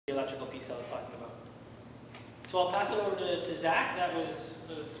So I'll pass it over to Zach. That was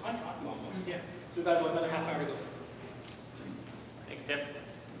on time almost. Yeah. So we've got about another half hour to go. Thanks, Tim.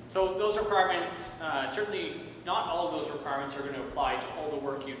 So those requirements, certainly not all of those requirements are going to apply to all the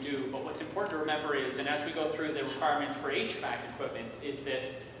work you do, but what's important to remember is, and as we go through the requirements for HVAC equipment, is that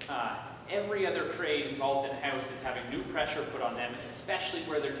every other trade involved in a house is having new pressure put on them, especially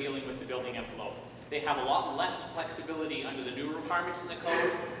where they're dealing with the building envelope. They have a lot less flexibility under the new requirements in the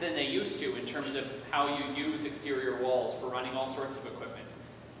code than they used to in terms of how you use exterior walls for running all sorts of equipment.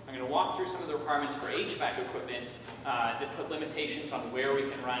 I'm going to walk through some of the requirements for HVAC equipment that put limitations on where we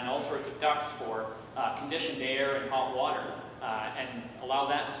can run all sorts of ducts for conditioned air and hot water, and allow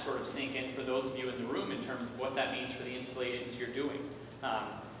that to sort of sink in for those of you in the room in terms of what that means for the installations you're doing.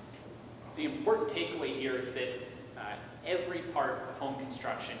 The important takeaway here is that every part of home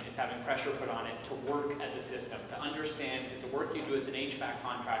construction is having pressure put on it to work as a system, to understand that the work you do as an HVAC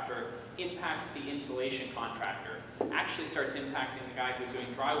contractor impacts the insulation contractor, actually starts impacting the guy who's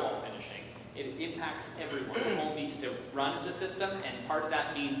doing drywall finishing. It impacts everyone. The home needs to run as a system, and part of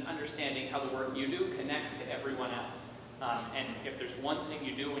that means understanding how the work you do connects to everyone else. And if there's one thing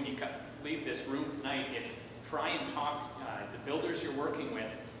you do when you leave this room tonight, it's try and talk the builders you're working with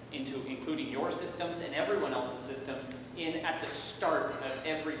into including your systems and everyone else's systems in at the start of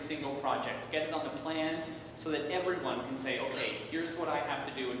every single project. Get it on the plans so that everyone can say, okay, here's what I have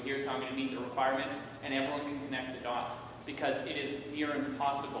to do and here's how I'm going to meet the requirements, and everyone can connect the dots, because it is near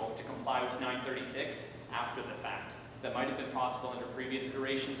impossible to comply with 936 after the fact. That might have been possible under previous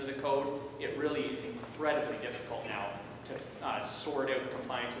iterations of the code. It really is incredibly difficult now to sort out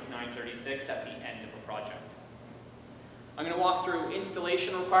compliance with 936 at the end of a project. I'm going to walk through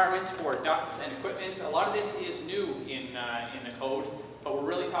installation requirements for ducts and equipment. A lot of this is new in the code, but we're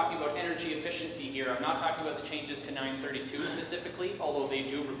really talking about energy efficiency here. I'm not talking about the changes to 932 specifically, although they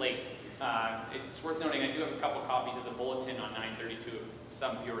do relate. It's worth noting I do have a couple copies of the bulletin on 932 if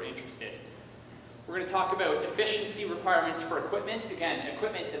some of you are interested. We're going to talk about efficiency requirements for equipment. Again,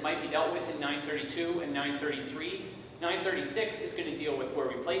 equipment that might be dealt with in 932 and 933. 936 is going to deal with where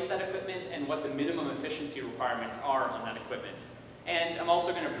we place that equipment and what the minimum efficiency requirements are on that equipment. And I'm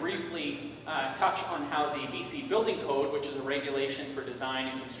also going to briefly touch on how the BC Building Code, which is a regulation for design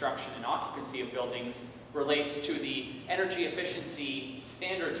and construction and occupancy of buildings, relates to the energy efficiency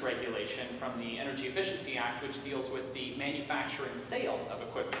standards regulation from the Energy Efficiency Act, which deals with the manufacture and sale of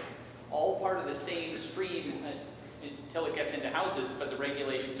equipment. All part of the same stream until it gets into houses, but the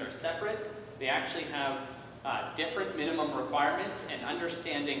regulations are separate. They actually have different minimum requirements, and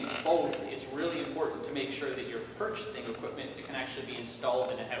understanding both is really important to make sure that you're purchasing equipment that can actually be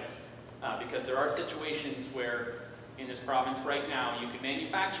installed in a house. Because there are situations where in this province right now you can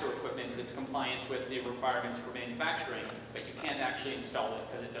manufacture equipment that's compliant with the requirements for manufacturing, but you can't actually install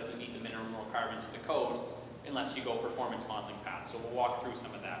it because it doesn't meet the minimum requirements of the code unless you go performance modeling path. So we'll walk through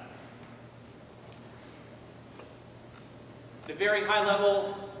some of that. The very high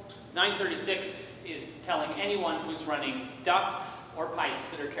level 936 is telling anyone who's running ducts or pipes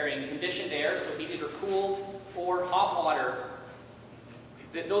that are carrying conditioned air, so heated or cooled, or hot water,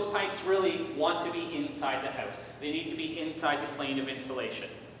 that those pipes really want to be inside the house. They need to be inside the plane of insulation.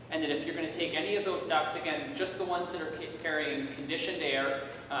 And that if you're going to take any of those ducts, again, just the ones that are carrying conditioned air,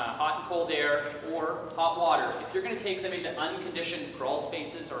 hot and cold air, or hot water, if you're going to take them into unconditioned crawl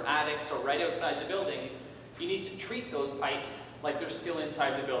spaces or attics or right outside the building, you need to treat those pipes like they're still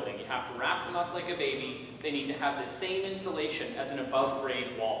inside the building. You have to wrap them up like a baby. They need to have the same insulation as an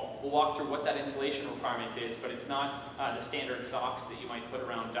above-grade wall. We'll walk through what that insulation requirement is, but it's not the standard socks that you might put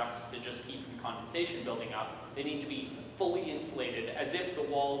around ducts to just keep from condensation building up. They need to be fully insulated as if the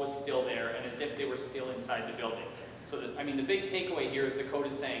wall was still there and as if they were still inside the building. So that, I mean, the big takeaway here is the code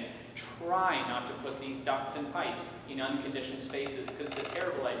is saying, try not to put these ducts and pipes in unconditioned spaces, because it's a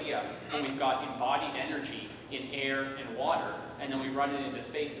terrible idea when we've got embodied energy in air and water, and then we run it into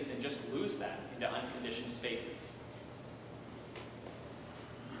spaces and just lose that into unconditioned spaces.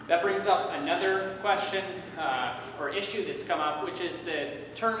 That brings up another question or issue that's come up, which is the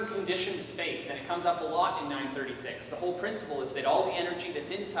term conditioned space, and it comes up a lot in 936. The whole principle is that all the energy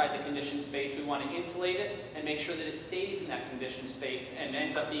that's inside the conditioned space, we want to insulate it and make sure that it stays in that conditioned space and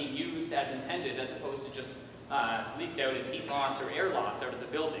ends up being used as intended, as opposed to just leaked out as heat loss or air loss out of the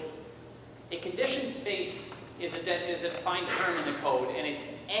building. A conditioned space is a defined term in the code, and it's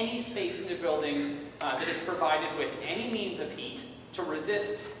any space in the building that is provided with any means of heat to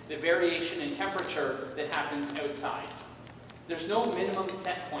resist the variation in temperature that happens outside. There's no minimum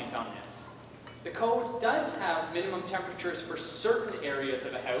set point on this. The code does have minimum temperatures for certain areas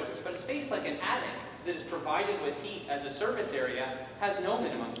of a house, but a space like an attic that is provided with heat as a surface area has no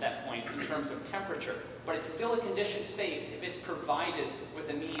minimum set point in terms of temperature, but it's still a conditioned space if it's provided with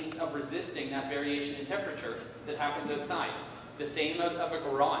a means of resisting that variation in temperature that happens outside. The same of a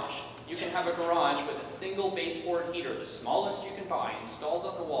garage. You can have a garage with a single baseboard heater, the smallest you can buy, installed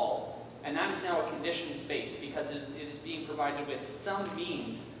on the wall, and that is now a conditioned space because it is being provided with some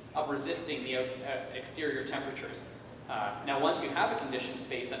means of resisting the exterior temperatures. Now, once you have a conditioned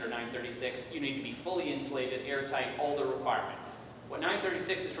space under 936, you need to be fully insulated, airtight, all the requirements. What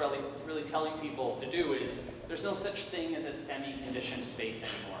 936 is really telling people to do is there's no such thing as a semi-conditioned space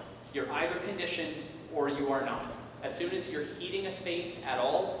anymore. You're either conditioned or you are not. As soon as you're heating a space at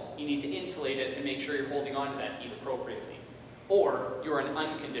all, you need to insulate it and make sure you're holding on to that heat appropriately. Or you're an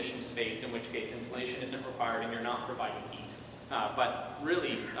unconditioned space, in which case insulation isn't required and you're not providing heat. But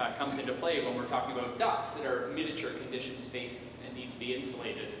really comes into play when we're talking about ducts that are miniature conditioned spaces and need to be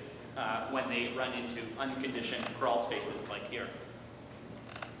insulated when they run into unconditioned crawl spaces like here.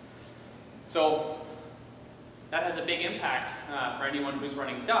 So that has a big impact for anyone who's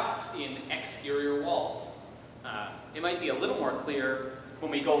running ducts in exterior walls. It might be a little more clear when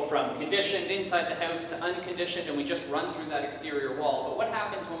we go from conditioned inside the house to unconditioned and we just run through that exterior wall. But what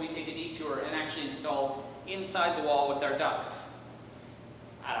happens when we take a detour and actually install inside the wall with our ducts?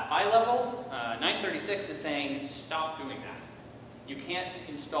 At a high level, 936 is saying stop doing that. You can't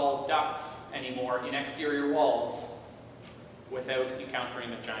install ducts anymore in exterior walls without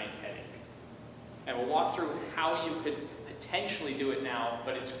encountering a giant headache. And we'll walk through how you could potentially do it now,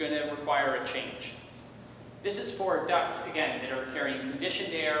 but it's going to require a change. This is for ducts, again, that are carrying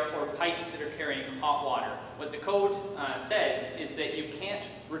conditioned air or pipes that are carrying hot water. What the code says is that you can't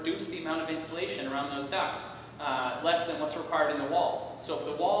reduce the amount of insulation around those ducts less than what's required in the wall. So if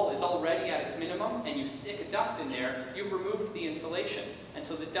the wall is already at its minimum and you stick a duct in there, you've removed the insulation. And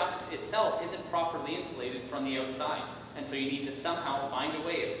so the duct itself isn't properly insulated from the outside. And so you need to somehow find a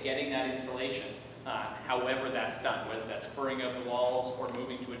way of getting that insulation, however that's done, whether that's furring out the walls or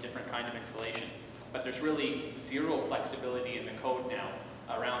moving to a different kind of insulation. But there's really zero flexibility in the code now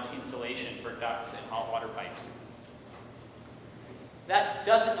around insulation for ducts and hot water pipes. That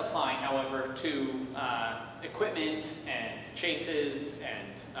doesn't apply, however, to equipment and chases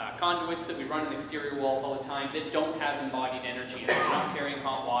and conduits that we run in exterior walls all the time that don't have embodied energy and they're not carrying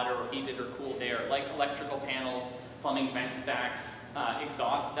hot water or heated or cooled air, like electrical panels, plumbing vent stacks,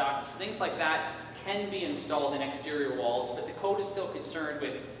 exhaust ducts, things like that can be installed in exterior walls, but the code is still concerned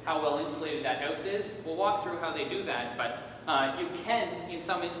with how well insulated that house is. We'll walk through how they do that, but you can, in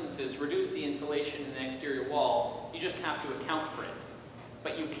some instances, reduce the insulation in an exterior wall. You just have to account for it.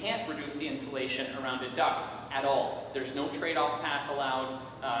 But you can't reduce the insulation around a duct at all. There's no trade-off path allowed,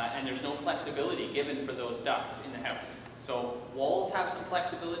 and there's no flexibility given for those ducts in the house. So walls have some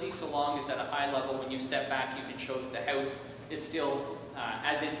flexibility so long as at a high level, when you step back, you can show that the house is still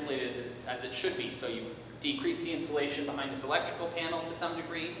as insulated as it should be. So you decrease the insulation behind this electrical panel to some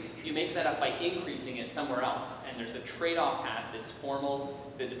degree. You make that up by increasing it somewhere else. And there's a trade-off path that's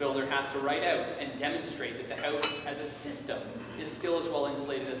formal that the builder has to write out and demonstrate that the house as a system is still as well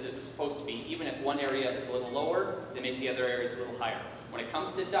insulated as it was supposed to be. Even if one area is a little lower, they make the other areas a little higher. When it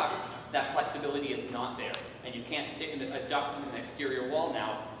comes to ducts, that flexibility is not there. And you can't stick a duct in an exterior wall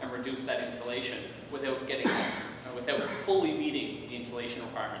now and reduce that insulation without fully meeting the insulation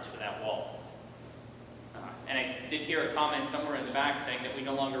requirements for that wall. And I did hear a comment somewhere in the back saying that we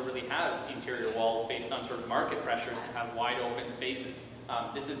no longer really have interior walls based on sort of market pressures to have wide open spaces.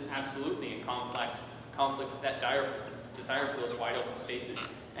 This is absolutely in conflict with that desire for those wide open spaces,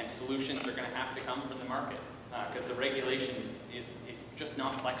 and solutions are going to have to come from the market because the regulation is just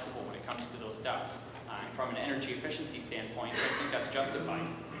not flexible when it comes to those ducts. From an energy efficiency standpoint, I think that's justified,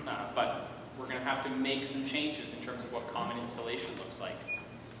 but we're going to have to make some changes in terms of what common installation looks like.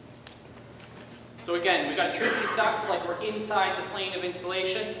 So again, we've got to treat these ducts like we're inside the plane of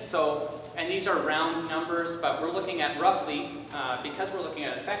insulation. And these are round numbers, but we're looking at roughly, because we're looking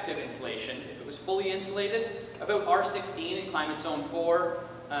at effective insulation, if it was fully insulated, about R16 in climate zone 4,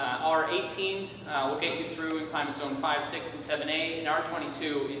 R18 will get you through in climate zone 5, 6, and 7A, and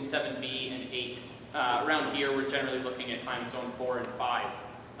R22 in 7B and 8. Around here, we're generally looking at climate zone 4 and 5.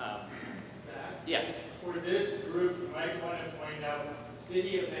 Zach, yes? for this group, you might want to point out the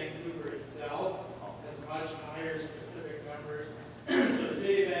City of Vancouver itself has much higher specific numbers. So the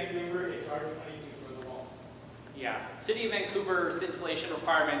City of Vancouver is R22 for the walls. Yeah, City of Vancouver's insulation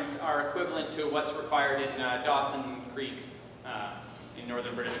requirements are equivalent to what's required in Dawson Creek in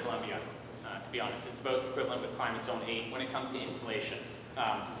northern British Columbia. To be honest, it's about equivalent with climate zone 8 when it comes to insulation.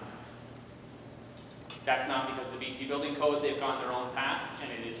 That's not because of the BC Building Code. They've gone their own path,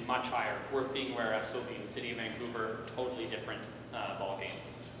 and it is much higher. Worth being aware, absolutely. In the City of Vancouver, totally different ballgame.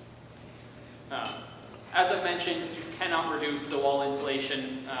 As I've mentioned, you cannot reduce the wall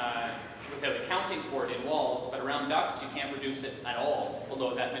insulation without accounting for it in walls, but around ducts, you can't reduce it at all,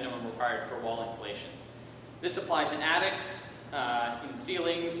 below that minimum required for wall insulations. This applies in attics, in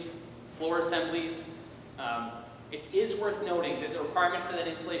ceilings, floor assemblies. It is worth noting that the requirement for that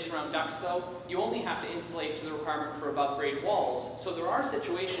insulation around ducts, though, you only have to insulate to the requirement for above-grade walls. So there are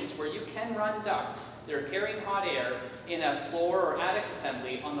situations where you can run ducts that are carrying hot air in a floor or attic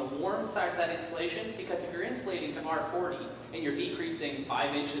assembly on the warm side of that insulation, because if you're insulating to R40 and you're decreasing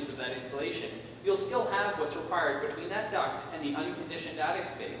 5 inches of that insulation, you'll still have what's required between that duct and the unconditioned attic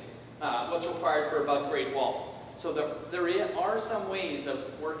space, what's required for above-grade walls. So there are some ways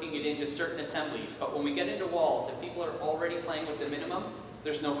of working it into certain assemblies, but when we get into walls, if people are already playing with the minimum,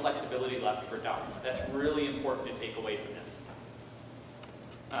 there's no flexibility left for ducts. That's really important to take away from this.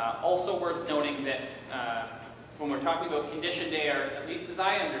 Also worth noting that when we're talking about conditioned air, at least as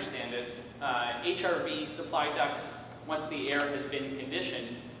I understand it, HRV supply ducts, once the air has been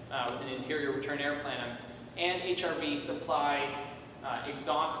conditioned with an interior return air plenum, and HRV supply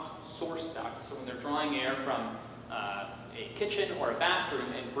exhaust source ducts. So when they're drawing air from a kitchen or a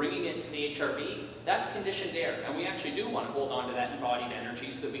bathroom and bringing it to the HRV, that's conditioned air. And we actually do want to hold on to that embodied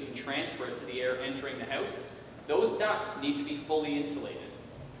energy so that we can transfer it to the air entering the house. Those ducts need to be fully insulated.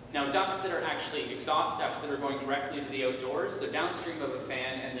 Now, ducts that are actually exhaust ducts that are going directly into the outdoors, they're downstream of a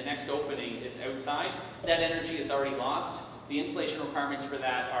fan and the next opening is outside. That energy is already lost. The insulation requirements for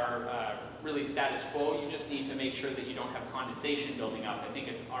that are really status quo. You just need to make sure that you don't have condensation building up. I think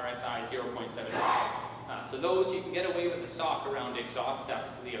it's RSI 0.75. So those, you can get away with a sock around exhaust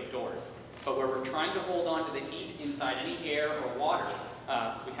ducts to the outdoors. But where we're trying to hold on to the heat inside any air or water,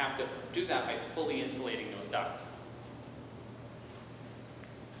 we have to do that by fully insulating those ducts.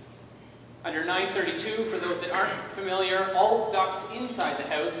 Under 932, for those that aren't familiar, all ducts inside the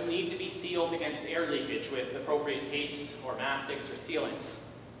house need to be sealed against air leakage with appropriate tapes or mastics or sealants.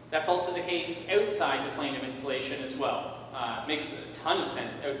 That's also the case outside the plane of insulation as well. Makes a ton of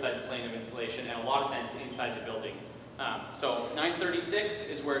sense outside the plane of insulation and a lot of sense inside the building. So 936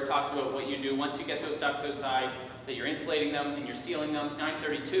 is where it talks about what you do once you get those ducts outside, that you're insulating them and you're sealing them.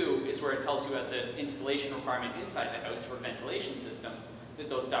 932 is where it tells you as an installation requirement inside the house for ventilation systems that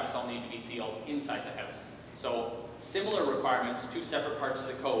those ducts all need to be sealed inside the house. So similar requirements, two separate parts of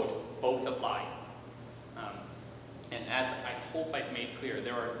the code, both apply. And as I hope I've made clear,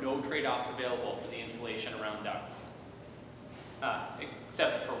 there are no trade-offs available for the insulation around ducts,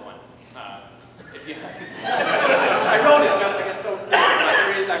 except for one. If you I wrote it because I get so clear, but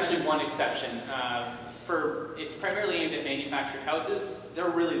there is actually one exception. It's primarily aimed at manufactured houses. They're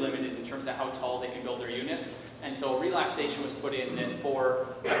really limited in terms of how tall they can build their units. And so relaxation was put in that for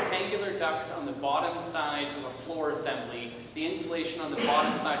rectangular ducts on the bottom side of a floor assembly, the insulation on the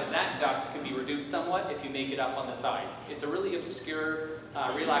bottom side of that duct can be reduced somewhat if you make it up on the sides. It's a really obscure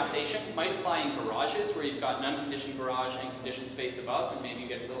relaxation. It might apply in garages where you've got an unconditioned garage and conditioned space above, and maybe you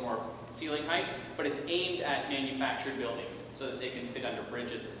get a little more ceiling height, but it's aimed at manufactured buildings so that they can fit under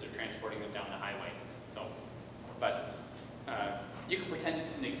bridges as they're transporting them down the highway. So, but you can pretend it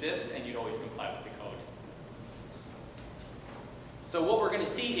didn't exist and you'd always comply with the code. So what we're going to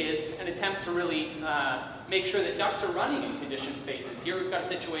see is an attempt to really make sure that ducts are running in conditioned spaces. Here we've got a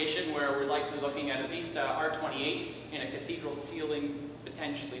situation where we're likely looking at least R28 in a cathedral ceiling,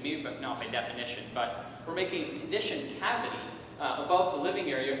 potentially, maybe but not by definition, but we're making a conditioned cavity above the living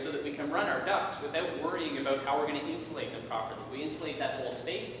area so that we can run our ducts without worrying about how we're going to insulate them properly. We insulate that whole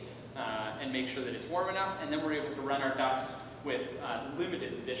space and make sure that it's warm enough, and then we're able to run our ducts with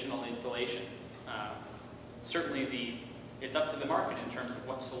limited additional insulation. Certainly it's up to the market in terms of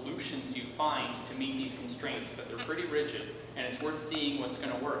what solutions you find to meet these constraints, but they're pretty rigid, and it's worth seeing what's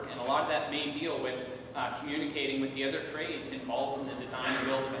going to work. And a lot of that may deal with communicating with the other trades involved in the design and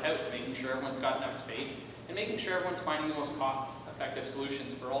build of the house, making sure everyone's got enough space, and making sure everyone's finding the most cost-effective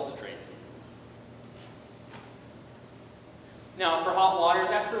solutions for all the trades. Now, for hot water,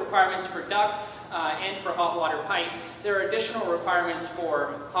 that's the requirements for ducts and for hot water pipes. There are additional requirements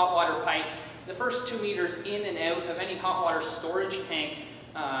for hot water pipes. The first 2 meters in and out of any hot water storage tank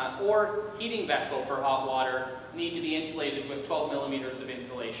or heating vessel for hot water need to be insulated with 12 millimeters of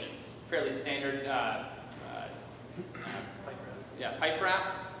insulation. It's fairly standard pipe wrap.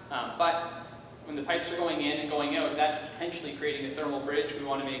 But when the pipes are going in and going out, that's potentially creating a thermal bridge. We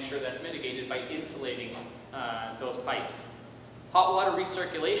want to make sure that's mitigated by insulating those pipes. Hot water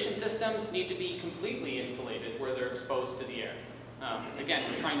recirculation systems need to be completely insulated where they're exposed to the air. Again,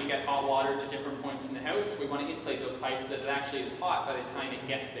 we're trying to get hot water to different points in the house. We want to insulate those pipes so that it actually is hot by the time it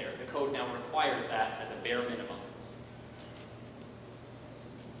gets there. The code now requires that as a bare minimum.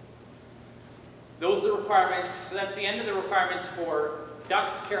 Those are the requirements. So that's the end of the requirements for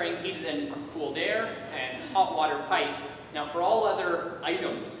ducts carrying heated and cooled air and hot water pipes. Now for all other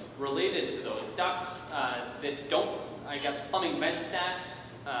items related to those ducts that don't, I guess, plumbing vent stacks,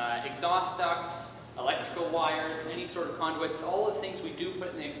 exhaust ducts, electrical wires, any sort of conduits, all the things we do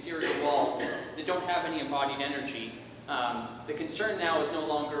put in the exterior walls that don't have any embodied energy. The concern now is no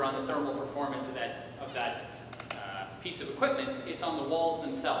longer on the thermal performance of that piece of equipment, it's on the walls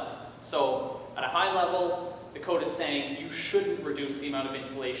themselves. So at a high level, the code is saying you shouldn't reduce the amount of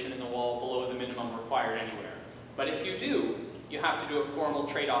insulation in the wall below the minimum required anywhere. But if you do, you have to do a formal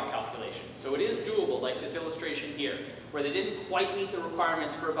trade-off calculation. So it is doable, like this illustration here, where they didn't quite meet the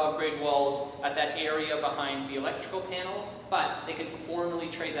requirements for above-grade walls at that area behind the electrical panel, but they can formally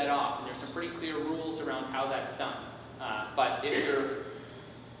trade that off. And there's some pretty clear rules around how that's done. But if you're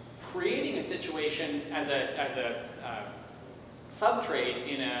creating a situation as a sub-trade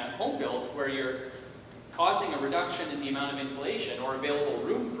in a home build where you're causing a reduction in the amount of insulation or available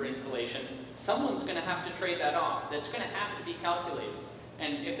room for insulation, someone's going to have to trade that off. That's going to have to be calculated.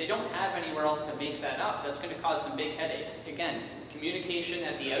 And if they don't have anywhere else to make that up, that's going to cause some big headaches. Again, communication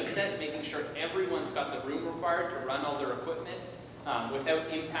at the outset, making sure everyone's got the room required to run all their equipment without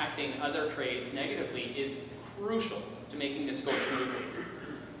impacting other trades negatively is crucial to making this go smoothly.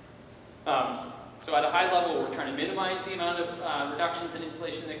 So at a high level, we're trying to minimize the amount of reductions in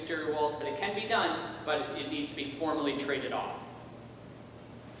insulation in the exterior walls, but it can be done, but it needs to be formally traded off.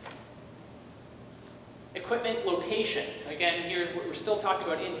 Equipment location. Again, here we're still talking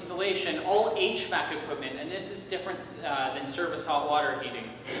about installation. All HVAC equipment, and this is different than service hot water heating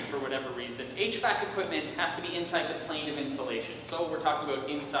for whatever reason. HVAC equipment has to be inside the plane of insulation. So we're talking about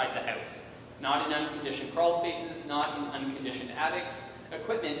inside the house. Not in unconditioned crawl spaces, not in unconditioned attics.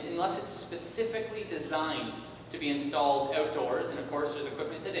 Equipment, unless it's specifically designed to be installed outdoors, and of course there's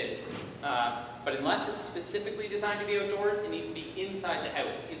equipment that is, but unless it's specifically designed to be outdoors, it needs to be inside the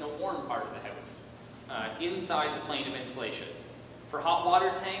house, in the warm part of the house, inside the plane of insulation. For hot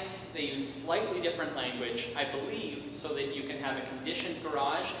water tanks, they use slightly different language, I believe, so that you can have a conditioned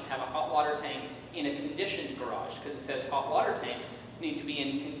garage and have a hot water tank in a conditioned garage, because it says hot water tanks need to be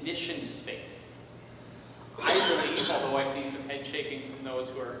in conditioned space. I believe, although I see some head shaking from those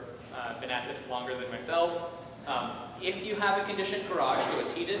who have been at this longer than myself, if you have a conditioned garage, so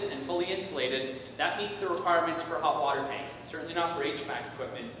it's heated and fully insulated, that meets the requirements for hot water tanks. Certainly not for HVAC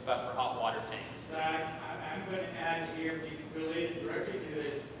equipment, but for hot water tanks. Zach, I'm going to add here, related directly to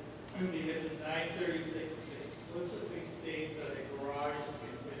this, because in 936 it explicitly states that a garage is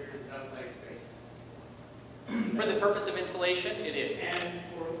considered as outside space. For the purpose of insulation, it is. And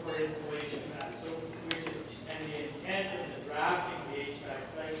for insulation, and the intent of the drafting the HVAC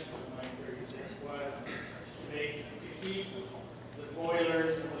section of 936 was to keep the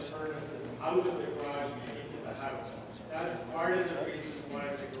boilers and the furnaces out of the garage and into the house. That's part of the reason why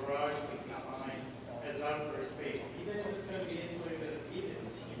the garage was defined as outdoor space. Even if it's going to be insulated and heated,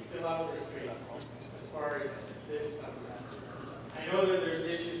 it's still outdoor space as far as this stuff is concerned. I know that there's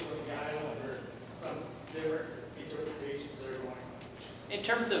issues with the island or some different interpretations that are going on. In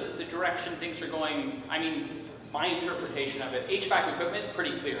terms of the direction things are going, I mean, my interpretation of it, HVAC equipment,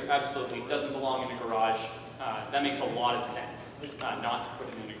 pretty clear, absolutely. It doesn't belong in a garage. That makes a lot of sense, not to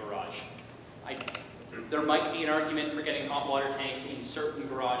put it in a garage. There might be an argument for getting hot water tanks in certain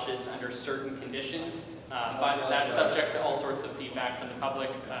garages under certain conditions, but that's subject to all sorts of feedback from the public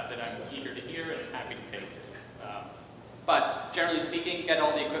that I'm eager to hear and happy to take. But generally speaking, get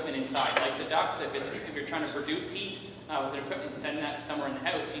all the equipment inside. Like the ducts, if you're trying to produce heat with an equipment and send that somewhere in the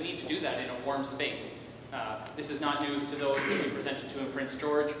house, you need to do that in a warm space. This is not news to those that we presented to in Prince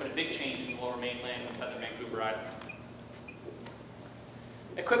George, but a big change in the Lower Mainland and Southern Vancouver Island.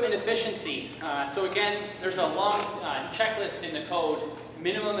 Equipment efficiency. So again, there's a long checklist in the code.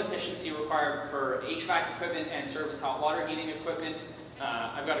 Minimum efficiency required for HVAC equipment and service hot water heating equipment.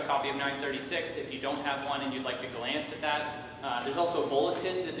 I've got a copy of 936 if you don't have one and you'd like to glance at that. There's also a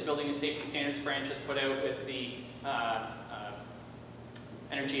bulletin that the Building and Safety Standards Branch has put out with the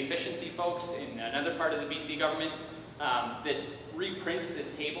energy efficiency folks in another part of the BC government that reprints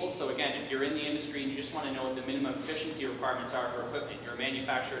this table. So again, if you're in the industry and you just want to know what the minimum efficiency requirements are for equipment, you're a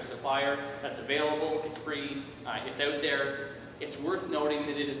manufacturer, supplier, that's available, it's free, it's out there. It's worth noting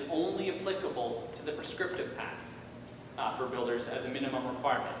that it is only applicable to the prescriptive path for builders as a minimum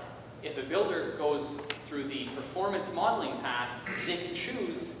requirement. If a builder goes through the performance modeling path, they can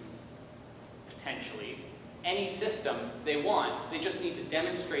choose, potentially, any system they want. They just need to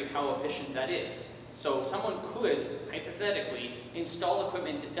demonstrate how efficient that is. So someone could, hypothetically, install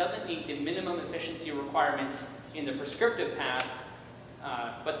equipment that doesn't meet the minimum efficiency requirements in the prescriptive path,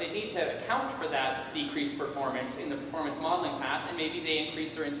 but they need to account for that decreased performance in the performance modeling path, and maybe they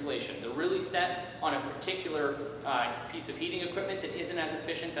increase their insulation. They're really set on a particular piece of heating equipment that isn't as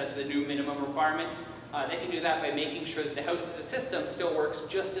efficient as the new minimum requirements. They can do that by making sure that the house as a system still works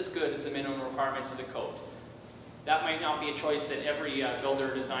just as good as the minimum requirements of the code. That might not be a choice that every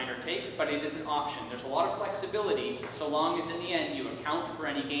builder or designer takes, but it is an option. There's a lot of flexibility so long as in the end you account for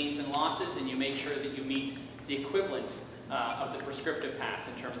any gains and losses and you make sure that you meet the equivalent of the prescriptive path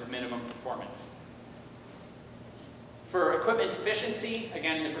in terms of minimum performance. For equipment efficiency,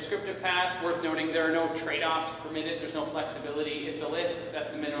 again in the prescriptive path, worth noting there are no trade-offs permitted, there's no flexibility. It's a list,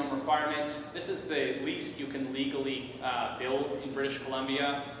 that's the minimum requirement. This is the least you can legally build in British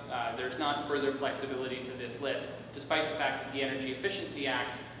Columbia. There's not further flexibility to this list, despite the fact that the Energy Efficiency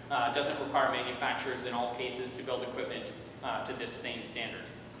Act doesn't require manufacturers in all cases to build equipment to this same standard.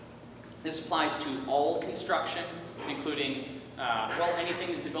 This applies to all construction, including well,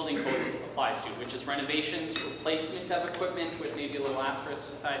 anything that the building code applies to, which is renovations, replacement of equipment, with maybe a little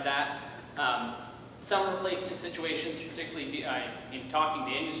asterisk beside that. Some replacement situations, particularly in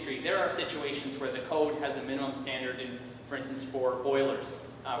talking to industry, there are situations where the code has a minimum standard, for instance, for boilers,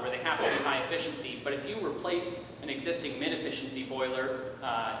 where they have to be high efficiency. But if you replace an existing mid-efficiency boiler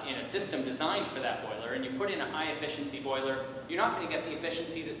in a system designed for that boiler, and you put in a high efficiency boiler, you're not going to get the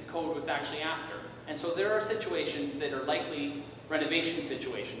efficiency that the code was actually after. And so there are situations that are likely renovation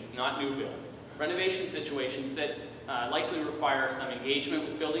situations, not new build. Renovation situations that likely require some engagement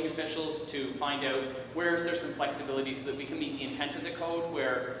with building officials to find out where is there some flexibility so that we can meet the intent of the code,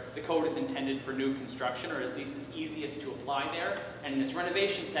 where the code is intended for new construction, or at least is easiest to apply there. And in this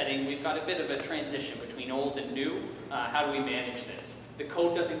renovation setting, we've got a bit of a transition between old and new. How do we manage this? The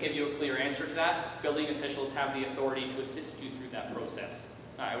code doesn't give you a clear answer to that. Building officials have the authority to assist you through that process.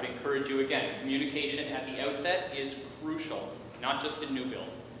 I would encourage you again, communication at the outset is crucial, not just in new build.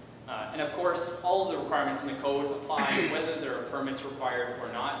 And of course, all of the requirements in the code apply whether there are permits required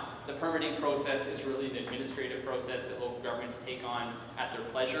or not. The permitting process is really an administrative process that local governments take on at their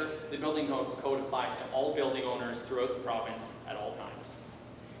pleasure. The building code applies to all building owners throughout the province at all times.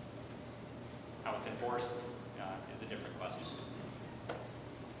 How it's enforced is a different question.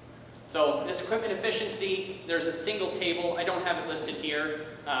 So this equipment efficiency, there's a single table. I don't have it listed here.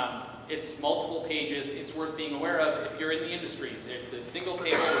 It's multiple pages. It's worth being aware of if you're in the industry. It's a single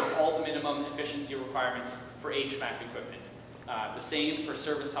table with all the minimum efficiency requirements for HVAC equipment. The same for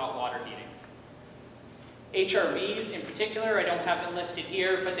surface hot water heating. HRVs in particular, I don't have them listed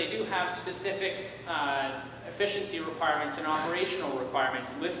here, but they do have specific efficiency requirements and operational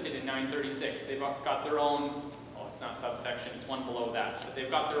requirements listed in 936. They've got their own, oh, it's not subsection, it's one below that, but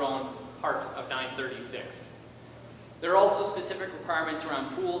they've got their own part of 936. There are also specific requirements around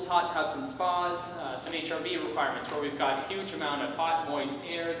pools, hot tubs, and spas, some HRV requirements where we've got a huge amount of hot, moist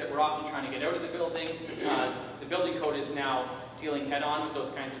air that we're often trying to get out of the building. The building code is now dealing head-on with those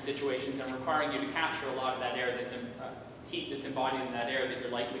kinds of situations and requiring you to capture a lot of that air that's heat that's embodied in that air that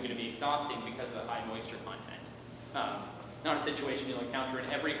you're likely going to be exhausting because of the high moisture content. Not a situation you'll encounter in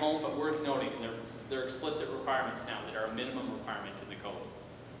every home, but worth noting. There are explicit requirements now that are a minimum requirement in the code.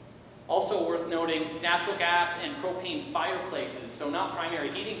 Also worth noting, natural gas and propane fireplaces. So not primary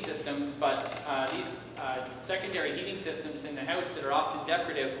heating systems, but these secondary heating systems in the house that are often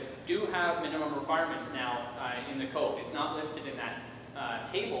decorative do have minimum requirements now in the code. It's not listed in that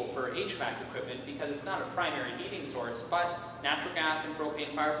table for HVAC equipment because it's not a primary heating source, but natural gas and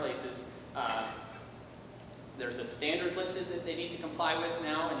propane fireplaces, there's a standard listed that they need to comply with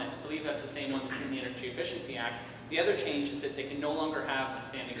now, and I believe that's the same one that's in the Energy Efficiency Act. The other change is that they can no longer have a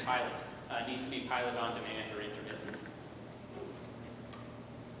standing pilot. It needs to be pilot on demand or intermittent.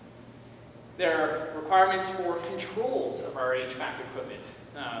 There are requirements for controls of our HVAC equipment.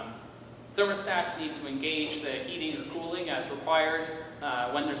 Thermostats need to engage the heating or cooling as required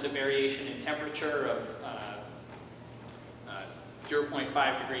when there's a variation in temperature of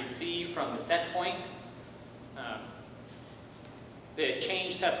 0.5 degrees C from the set point. The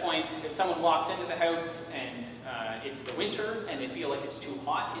change set point, if someone walks into the house and it's the winter and they feel like it's too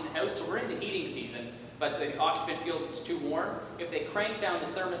hot in the house, so we're in the heating season, but the occupant feels it's too warm, if they crank down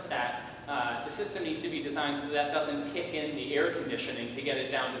the thermostat, the system needs to be designed so that doesn't kick in the air conditioning to get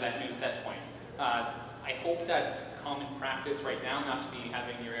it down to that new set point. I hope that's common practice right now, not to be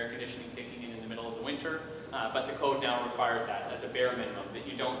having your air conditioning kicking in the middle of the winter, but the code now requires that as a bare minimum, that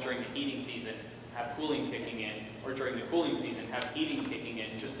you don't during the heating season have cooling kicking in, or during the cooling season have heating kicking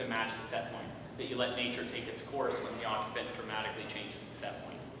in just to match the set point. that you let nature take its course when the occupant dramatically changes the set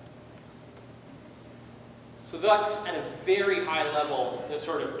point. So that's at a very high level the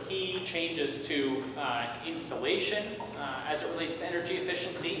sort of key changes to installation as it relates to energy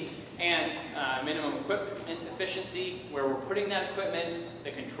efficiency and minimum equipment efficiency, where we're putting that equipment,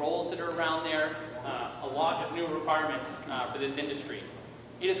 the controls that are around there, a lot of new requirements for this industry.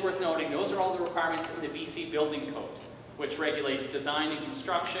 It is worth noting those are all the requirements in the BC Building Code, which regulates design and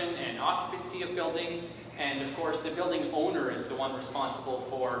construction and occupancy of buildings, and of course the building owner is the one responsible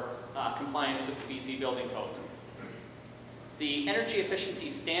for compliance with the BC Building Code. The Energy Efficiency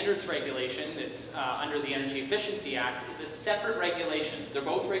Standards Regulation that's under the Energy Efficiency Act is a separate regulation. They're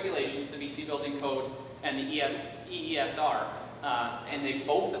both regulations, the BC Building Code and the EESR, and they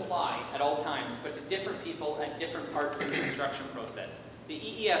both apply at all times, but to different people at different parts of the construction process. The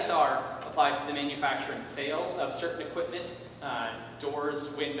EESR applies to the manufacture and sale of certain equipment,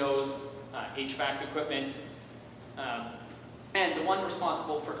 doors, windows, HVAC equipment, and the one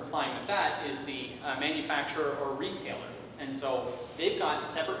responsible for complying with that is the manufacturer or retailer. And so they've got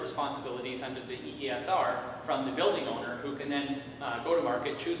separate responsibilities under the EESR from the building owner, who can then go to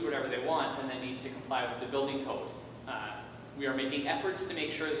market, choose whatever they want, and then needs to comply with the building code. We are making efforts to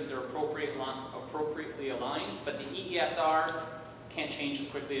make sure that they're appropriately aligned, but the EESR can't change as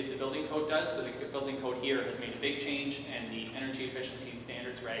quickly as the building code does, so the building code here has made a big change, and the Energy Efficiency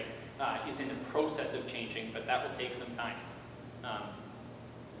Standards Reg is in the process of changing, but that will take some time.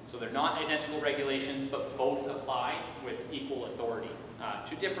 So they're not identical regulations, but both apply with equal authority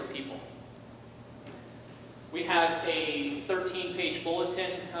to different people. We have a 13-page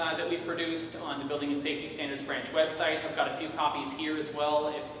bulletin that we produced on the Building and Safety Standards Branch website. I've got a few copies here as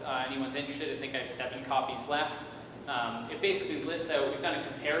well if anyone's interested. I think I have 7 copies left. It basically lists out, we've done a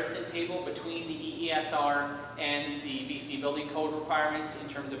comparison table between the EESR and the BC Building Code requirements in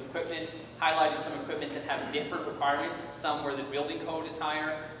terms of equipment, highlighted some equipment that have different requirements, some where the building code is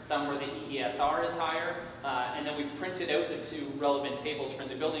higher, some where the EESR is higher, and then we've printed out the 2 relevant tables from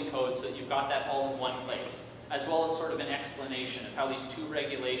the building code so that you've got that all in one place, as well as sort of an explanation of how these 2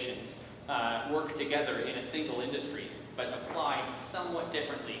 regulations work together in a single industry, but apply somewhat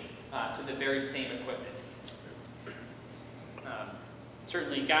differently to the very same equipment.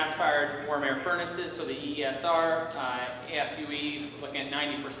 Certainly gas-fired warm air furnaces, so the EESR, AFUE looking at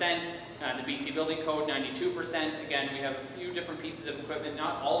 90%, the BC Building Code 92%. Again, we have a few different pieces of equipment.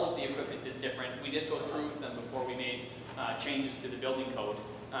 Not all of the equipment is different. We did go through them before we made changes to the building code,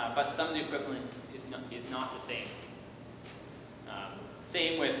 but some of the equipment is not the same.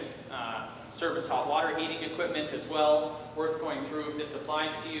 Same with service hot water heating equipment as well. Worth going through if this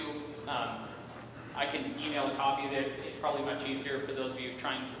applies to you. I can email a copy of this. It's probably much easier for those of you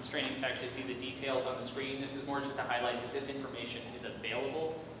constraining to actually see the details on the screen. This is more just to highlight that this information is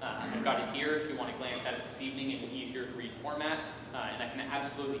available. I've got it here if you want to glance at it this evening in an easier to read format. And I can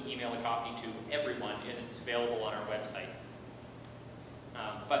absolutely email a copy to everyone, and it's available on our website.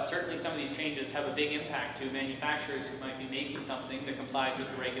 But certainly some of these changes have a big impact to manufacturers who might be making something that complies with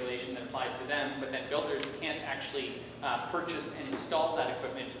the regulation that applies to them, but then builders can't actually purchase and install that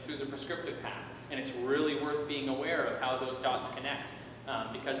equipment through the prescriptive path. And it's really worth being aware of how those dots connect,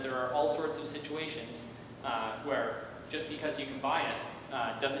 because there are all sorts of situations where just because you can buy it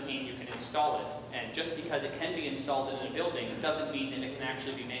doesn't mean you can install it. And just because it can be installed in a building doesn't mean that it can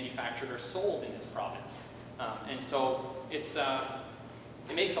actually be manufactured or sold in this province. And so it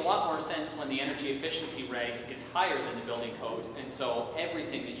makes a lot more sense when the energy efficiency reg is higher than the building code, and so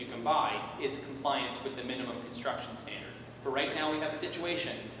everything that you can buy is compliant with the minimum construction standard. But right now we have a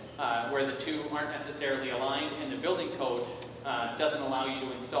situation where the 2 aren't necessarily aligned, and the building code doesn't allow you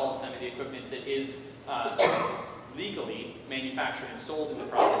to install some of the equipment that is legally manufactured and sold in the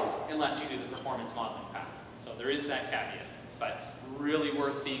province unless you do the performance modeling path. So there is that caveat, but really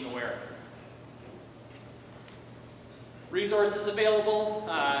worth being aware of. Resources available.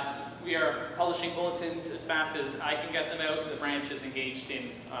 We are publishing bulletins as fast as I can get them out. The branch is engaged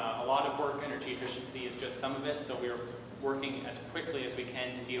in a lot of work. Energy efficiency is just some of it, so we're working as quickly as we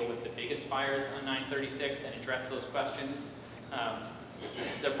can to deal with the biggest fires on 936 and address those questions.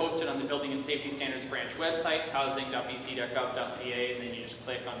 They're posted on the Building and Safety Standards Branch website, housing.bc.gov.ca, and then you just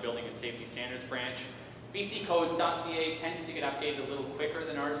click on Building and Safety Standards Branch. bccodes.ca tends to get updated a little quicker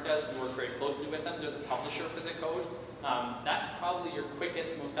than ours does. We work very closely with them. They're the publisher for the code. That's probably your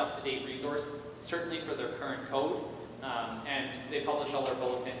quickest, most up-to-date resource, certainly for their current code. And they publish all their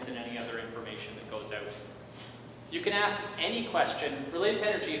bulletins and any other information that goes out. You can ask any question related to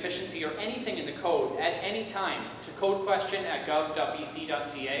energy efficiency or anything in the code at any time to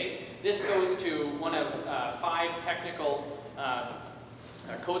codequestion@gov.bc.ca. This goes to one of 5 technical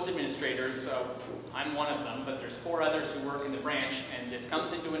codes administrators, I'm one of them, but there's 4 others who work in the branch, and this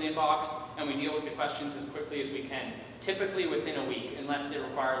comes into an inbox, and we deal with the questions as quickly as we can, typically within a week, unless they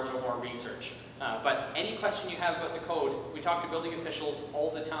require a little more research. But any question you have about the code, we talk to building officials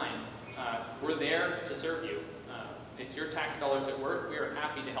all the time. We're there to serve you. It's your tax dollars at work. We are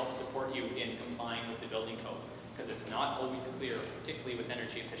happy to help support you in complying with the building code, because it's not always clear, particularly with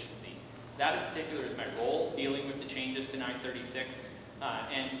energy efficiency. That in particular is my role, dealing with the changes to 936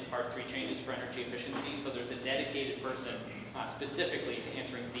 and to the Part 3 changes for energy efficiency. So there's a dedicated person specifically to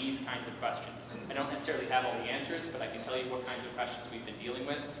answering these kinds of questions. I don't necessarily have all the answers, but I can tell you what kinds of questions we've been dealing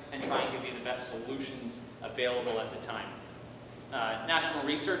with and try and give you the best solutions available at the time. National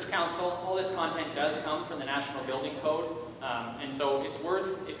Research Council, all this content does come from the National Building Code, and so it's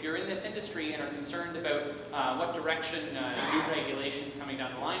worth, if you're in this industry and are concerned about what direction new regulations coming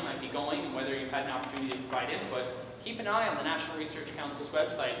down the line might be going and whether you've had an opportunity to provide input, keep an eye on the National Research Council's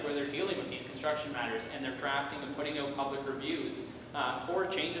website where they're dealing with these construction matters and they're drafting and putting out public reviews for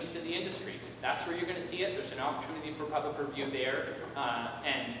changes to the industry. That's where you're going to see it. There's an opportunity for public review there,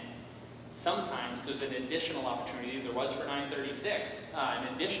 and sometimes there's an additional opportunity, there was for 936,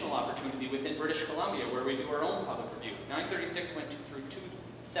 an additional opportunity within British Columbia where we do our own public review. 936 went through 2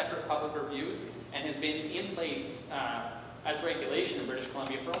 separate public reviews and has been in place as regulation in British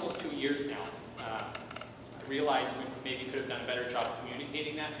Columbia for almost 2 years now. I realize we maybe could have done a better job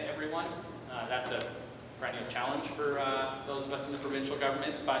communicating that to everyone. That's a perennial challenge for those of us in the provincial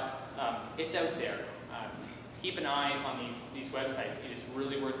government, but it's out there. Keep an eye on these websites. It is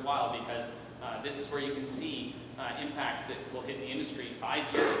really worthwhile because this is where you can see impacts that will hit the industry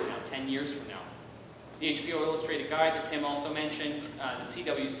 5 years from now, 10 years from now. The HBO Illustrated Guide that Tim also mentioned, the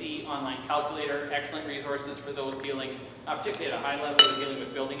CWC online calculator, excellent resources for those dealing, particularly at a high level, dealing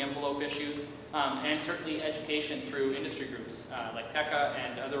with building envelope issues, and certainly education through industry groups like TECA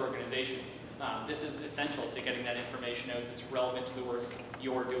and other organizations. This is essential to getting that information out that's relevant to the work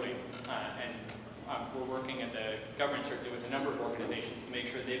you're doing. We're working at the government, certainly with a number of organizations, to make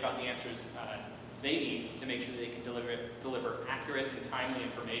sure they've got the answers they need to make sure they can deliver accurate and timely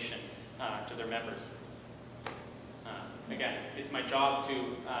information to their members. Again, it's my job to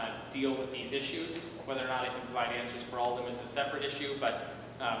deal with these issues. Whether or not I can provide answers for all of them is a separate issue, but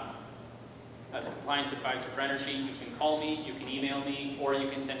as a compliance advisor for energy, you can call me, you can email me, or you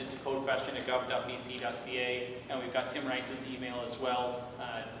can send it to codequestion@gov.bc.ca, and we've got Tim Rice's email as well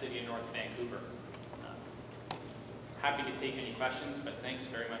at the City of North Vancouver. Happy to take any questions, but thanks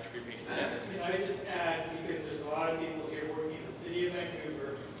very much for your patience. Yes? Can I just add, because there's a lot of people here working in the City of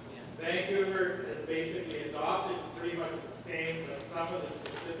Vancouver. Vancouver has basically adopted pretty much the same, but some of the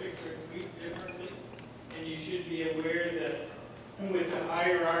specifics are tweaked differently. And you should be aware that with the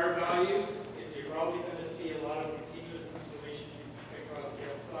higher R values, you're probably going to see a lot of continuous insulation across the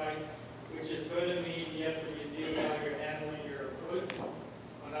outside, which is going to mean you have to review how you're handling your hoods on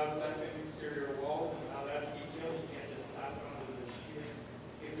outside and exterior walls and how that's detailed. You can't just slap it onto the sheathing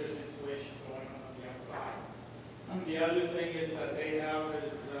if there's insulation going on the outside. The other thing is that they have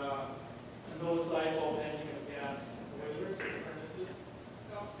is no sidewall ending of gas boilers or furnaces.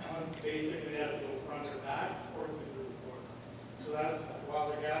 Basically, they have to go front or back or to the roof. So that's, while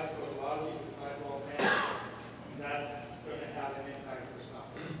the gas code allows you to sidewall end, that's going to have an impact for some.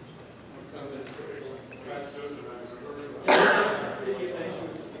 And some of this critical insulation.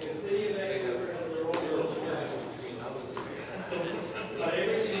 The City of Vancouver has their own legislation. But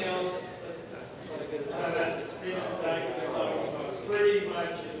everything else, that same exact pretty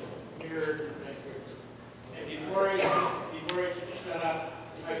much is mirrored in Vancouver. And before I shut up,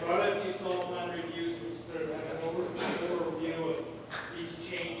 I brought a few salt plan reviews which sort of have an overview of these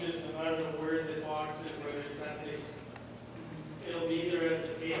changes, and I don't know where the box is, whether it's at the, it'll be either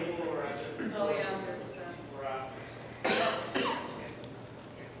at the table or at the Oh yeah, or after.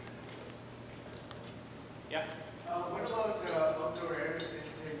 Yeah? What about outdoor air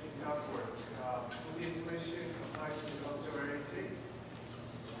intake ductwork? Will the installation apply to outdoor air intake?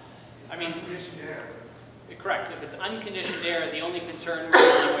 It's unconditioned air. Correct. If it's unconditioned air, the only concern we're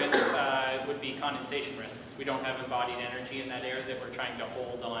dealing with would be condensation risks. We don't have embodied energy in that air that we're trying to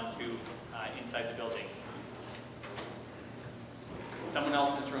hold on to inside the building. Someone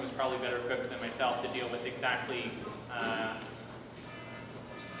else in this room is probably better equipped than myself to deal with exactly. My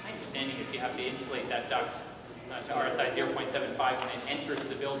understanding is you have to insulate that duct to RSI 0.75 when it enters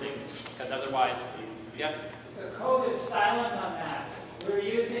the building, because otherwise, yes? The code is silent on that. We're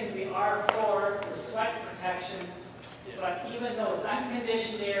using the R4 for sweat protection, but even though it's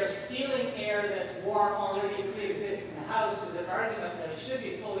unconditioned air, stealing air that's warm already pre-existing in the house, there's an argument that it should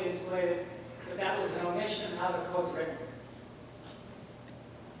be fully insulated, but that was an omission in how the code's written.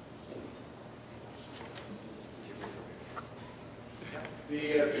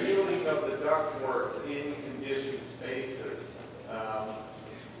 The sealing of the ductwork in conditioned spaces, are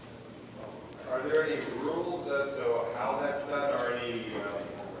there any rules as to how that's done, or any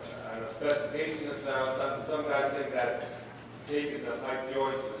specification that's done? Some guys think that taking the pipe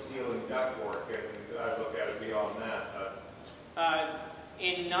joints and sealing ductwork, and I look at it beyond that.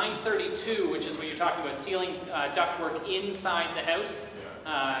 In 932, which is what you're talking about, sealing ductwork inside the house,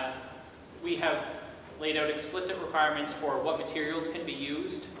 we have laid out explicit requirements for what materials can be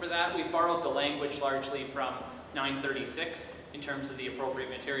used for that. We've borrowed the language largely from 936 in terms of the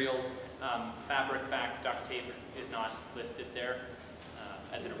appropriate materials. Fabric-backed duct tape is not listed there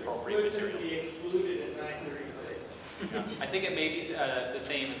as an appropriate material. It's explicitly excluded in 936. I think it may be the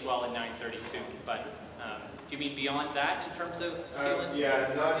same as well in 932, but do you mean beyond that in terms of sealant?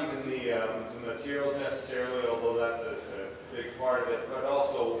 Yeah, not even the materials necessarily, although that's a big part of it, but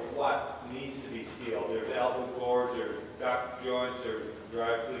also what needs to be sealed. There's elbow cords, there's duct joints, there's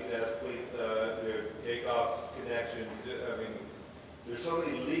drive pleats, S-pleats, there's takeoff connections. I mean, there's so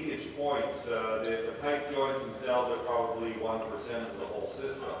many leakage points. The pipe joints themselves are probably 1% of the whole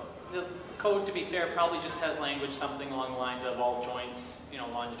system. The code, to be fair, probably just has language something along the lines of all joints,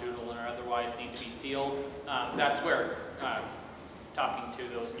 longitudinal or otherwise, need to be sealed. That's where talking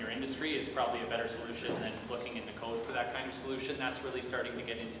to those in your industry is probably a better solution than looking in the code for that kind of solution. That's really starting to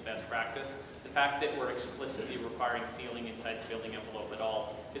get into best practice. The fact that we're explicitly requiring sealing inside the building envelope at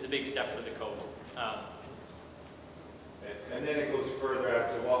all is a big step for the code. And then it goes further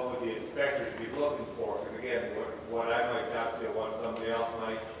as to what would the inspector be looking for. Because again, what I might not see, what somebody else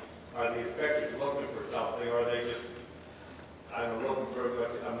might, are the inspectors looking for something, or are they just, looking for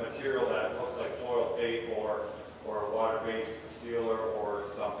a material that looks like foil tape or a water-based sealer or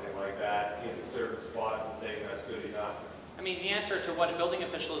something like that in certain spots and saying that's good enough? I mean, the answer to what a building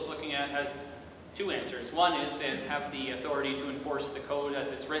official is looking at has two answers. One is they have the authority to enforce the code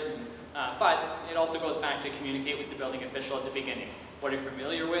as it's written, but it also goes back to communicate with the building official at the beginning. What are you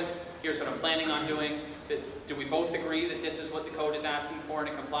familiar with? Here's what I'm planning on doing. Do we both agree that this is what the code is asking for and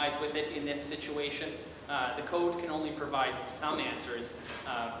it complies with it in this situation? The code can only provide some answers.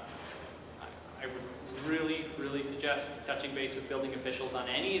 I would really, really suggest touching base with building officials on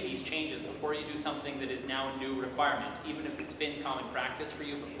any of these changes before you do something that is now a new requirement. Even if it's been common practice for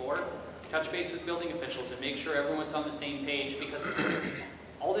you before, touch base with building officials and make sure everyone's on the same page, because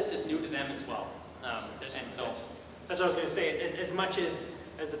all this is new to them as well. And so that's what I was going to say. As much as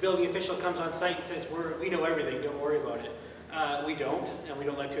the building official comes on site and says, we know everything, don't worry about it. We don't, and we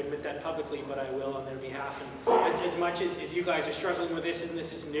don't like to admit that publicly, but I will on their behalf. And as much as you guys are struggling with this, and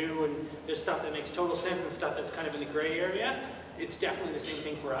this is new, and there's stuff that makes total sense and stuff that's kind of in the gray area, it's definitely the same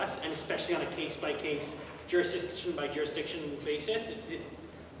thing for us, and especially on a case-by-case, jurisdiction-by-jurisdiction basis. It's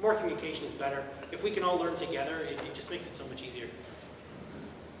more communication is better. If we can all learn together, it just makes it so much easier.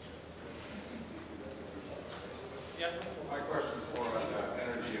 Yes? My question is more on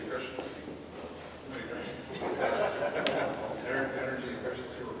energy efficiency. Energy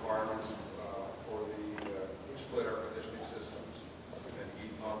efficiency requirements for the split air conditioning systems and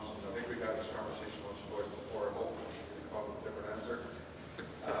heat pumps. And I think we've had this conversation once or twice before. I hope we come up with a different answer.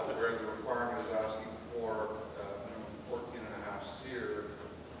 Where the requirement is asking for 14.5 SEER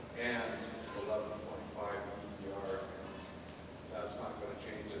and 11.5 EDR. That's not going to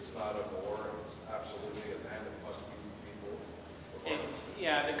change. It's not a more. It's absolutely an and. It must be people.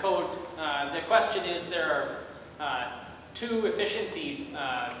 Yeah, the code. The question is there are two efficiency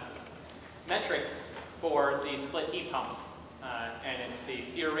metrics for the split heat pumps, and it's the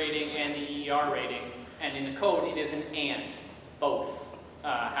SEER rating and the EER rating. And in the code, it is an and. Both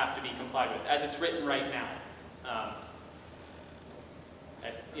have to be complied with, as it's written right now.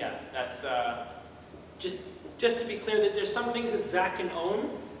 Yeah, that's just to be clear, that there's some things that Zach can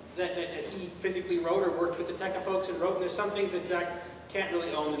own that he physically wrote or worked with the TECA folks and wrote, and there's some things that Zach can't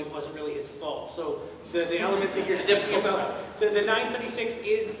really own, that it wasn't really his fault. So the element that you're speaking about, the 936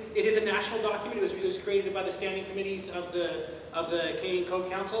 is a national document. It was created by the standing committees of the Canadian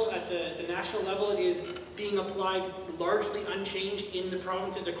Code Council. At the national level, it is being applied largely unchanged in the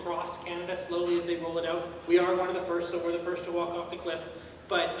provinces across Canada, slowly as they roll it out. We are one of the first, so we're the first to walk off the cliff.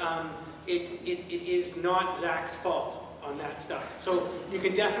 But it is not Zach's fault on that stuff. So you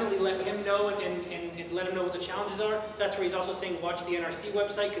can definitely let him know and let him know what the challenges are. That's where he's also saying watch the NRC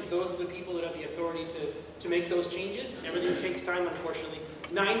website, because those are the people that have the authority to make those changes. Everything takes time, unfortunately.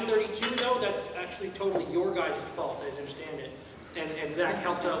 932 though, that's actually totally your guys' fault, as I understand it. And Zach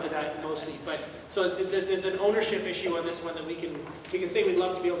helped out with that mostly. But so there's an ownership issue on this one that we can say we'd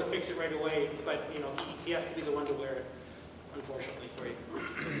love to be able to fix it right away, but he has to be the one to wear it, unfortunately for you.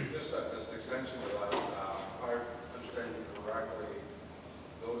 Just as an extension of that, if I understand you correctly,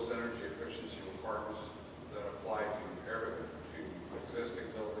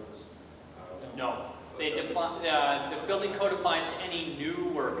 the building code applies to any new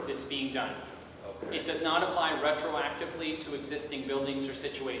work that's being done. Okay. It does not apply retroactively to existing buildings or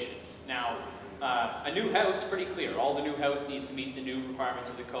situations. Now, a new house, pretty clear. All the new house needs to meet the new requirements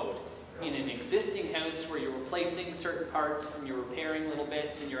of the code. In an existing house where you're replacing certain parts and you're repairing little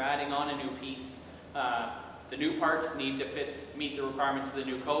bits and you're adding on a new piece, the new parts need to meet the requirements of the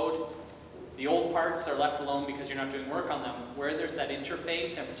new code. The old parts are left alone because you're not doing work on them. Where there's that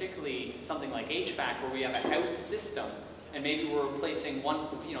interface, and particularly something like HVAC, where we have a house system, and maybe we're replacing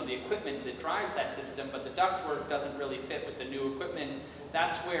the equipment that drives that system, but the ductwork doesn't really fit with the new equipment.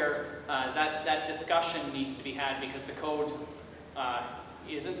 That's where that discussion needs to be had, because the code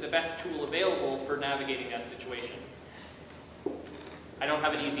isn't the best tool available for navigating that situation. I don't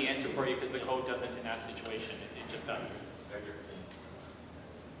have an easy answer for you because the code doesn't in that situation. It just doesn't. Thank you.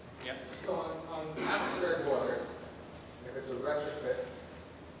 Yes? So on atmospheric boilers, if it's a retrofit,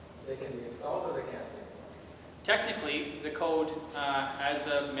 they can be installed or they can't be installed? Technically, the code has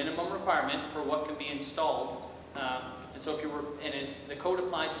a minimum requirement for what can be installed. And so the code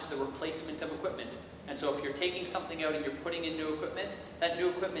applies to the replacement of equipment. And so if you're taking something out and you're putting in new equipment, that new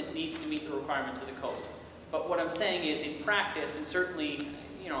equipment needs to meet the requirements of the code. But what I'm saying is, in practice, and certainly,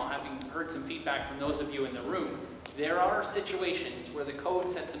 having heard some feedback from those of you in the room, there are situations where the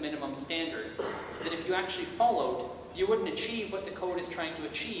code sets a minimum standard that if you actually followed, you wouldn't achieve what the code is trying to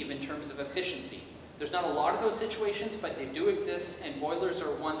achieve in terms of efficiency. There's not a lot of those situations, but they do exist, and boilers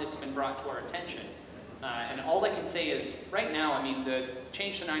are one that's been brought to our attention. And all I can say is, right now, the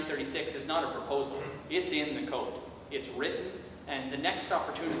change to 936 is not a proposal. It's in the code. It's written, and the next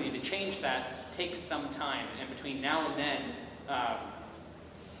opportunity to change that takes some time. And between now and then,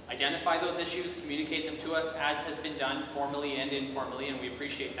 identify those issues, communicate them to us, as has been done formally and informally, and we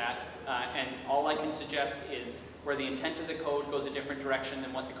appreciate that. And all I can suggest is, where the intent of the code goes a different direction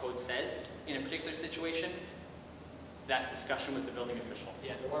than what the code says in a particular situation, that discussion with the building official.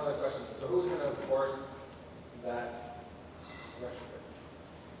 Yeah. So one other question, so who's going to enforce that retrofit?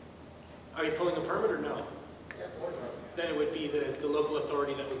 Are you pulling a permit or no? Yeah, for the Then it would be the local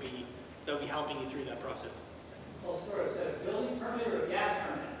authority that would be helping you through that process. Well, sort of, is that a building permit or a gas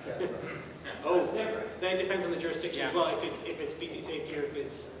permit? Yes. Oh, That's different. then it depends on the jurisdiction as Yeah. well. If it's BC Safety or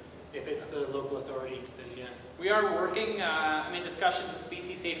if it's the local authority, then yeah. We are working, I'm in discussions with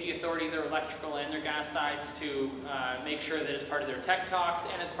BC Safety Authority, their electrical and their gas sides, to make sure that as part of their tech talks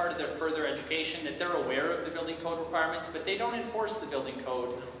and as part of their further education that they're aware of the building code requirements, but they don't enforce the building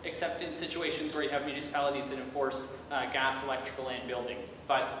code except in situations where you have municipalities that enforce gas, electrical, and building.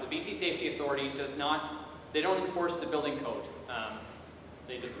 But the BC Safety Authority does not, they don't enforce the building code.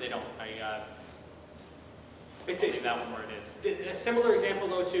 They don't. It's I'll leave that one where it is. a similar example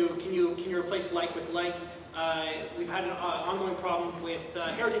though to can you replace like with like? We've had an ongoing problem with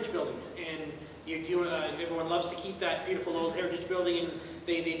heritage buildings, and everyone loves to keep that beautiful old heritage building, and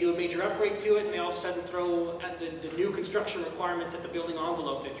they do a major upgrade to it, and they all of a sudden throw at the new construction requirements at the building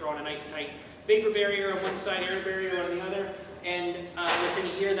envelope. They throw on a nice tight vapor barrier on one side, air barrier on the other, and within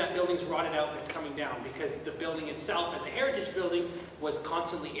a year that building's rotted out and it's coming down because the building itself, as a heritage building, was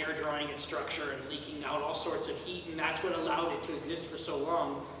constantly air drying its structure and leaking out all sorts of heat, and that's what allowed it to exist for so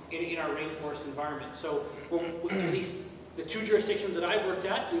long in our rainforest environment. So at least the two jurisdictions that I've worked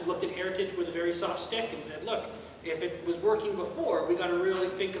at, we've looked at heritage with a very soft stick and said, look, if it was working before, we got to really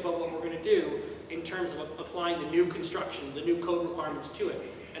think about what we're going to do in terms of applying the new construction, the new code requirements to it.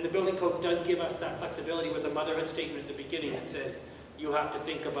 And the building code does give us that flexibility with a motherhood statement at the beginning that says you have to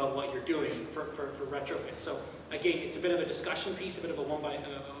think about what you're doing for retrofit. So again, it's a bit of a discussion piece, a bit of a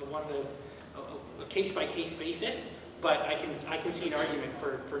case-by-case basis, but I can see an argument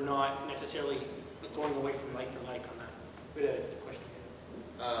for not necessarily going away from like for like on that. We had a question.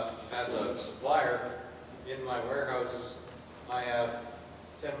 As a supplier, in my warehouses, I have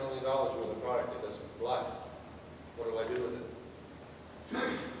 $10 million worth of product that doesn't fly. What do I do with it?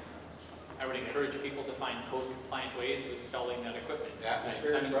 I would encourage people to find code-compliant ways of installing that equipment.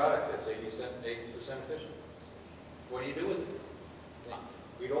 Atmospheric product that's 80% efficient. What do you do with it?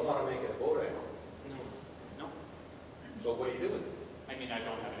 We don't want to make it a boat anymore. No. So what do you do with it? I mean, I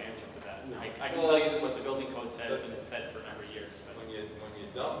don't have an answer for that. No. I can tell you what the building code says, and it's said for a number of years. But When you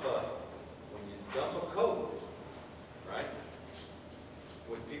dump a code, right,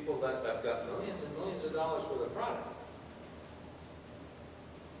 with people that have got millions and millions of dollars worth of product,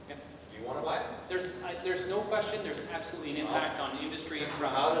 yeah. do you want to buy it? There's no question. There's absolutely an impact on industry.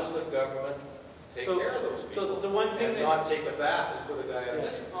 How does the government take care of those people? So the one thing and that not take a bath and put a guy out of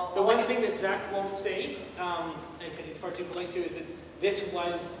business? the one thing that Zach won't say, because he's far too polite to, is that this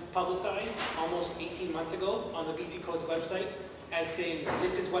was publicized almost 18 months ago on the BC Code's website. as saying,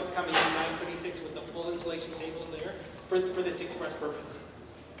 this is what's coming in 936 with the full insulation tables there for this express purpose.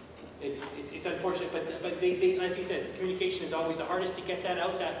 It's unfortunate, but they, as he says, communication is always the hardest to get that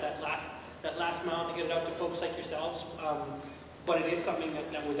out, that last mile to get it out to folks like yourselves. But it is something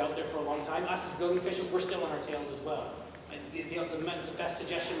that was out there for a long time. Us as building officials, we're still on our tails as well. The best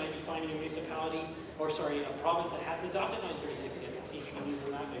suggestion might be finding a municipality, or sorry, a province that hasn't adopted 936 yet, and see if you can use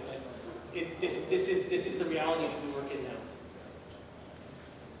them that way. But this is the reality that we work in now.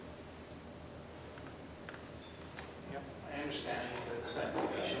 Yep. My understanding is that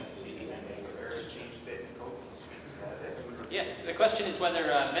ventilation has changed a bit in code. Is that it? Yes, the question is whether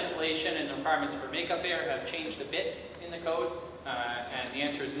ventilation and the requirements for makeup air have changed a bit in the code, and the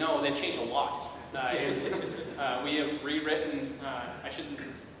answer is no, they've changed a lot. We have rewritten, I shouldn't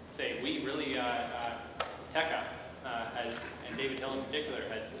say we, really, TECA has, and David Hill in particular,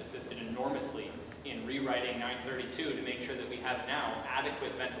 has assisted enormously in rewriting 932 to make sure that we have now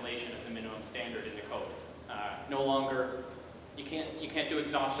adequate ventilation as a minimum standard in the code. No longer, you can't do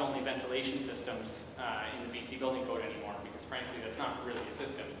exhaust-only ventilation systems in the BC building code anymore, because frankly that's not really a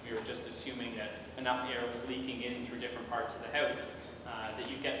system. We were just assuming that enough air was leaking in through different parts of the house that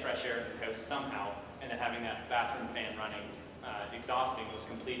you get fresh air in the house somehow, and that having that bathroom fan running, exhausting, was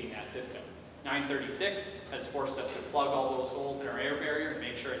completing that system. 936 has forced us to plug all those holes in our air barrier to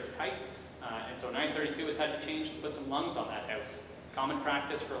make sure it's tight, and so 932 has had to change to put some lungs on that house. Common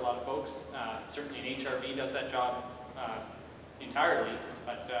practice for a lot of folks. Certainly an HRV does that job entirely,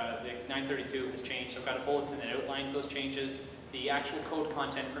 but the 932 has changed. So I've got a bulletin that outlines those changes. The actual code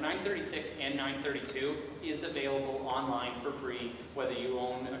content for 936 and 932 is available online for free, whether you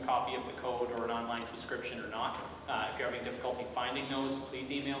own a copy of the code or an online subscription or not. If you're having difficulty finding those, please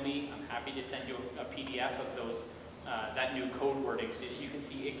email me. I'm happy to send you a PDF of those, that new code wording so that you can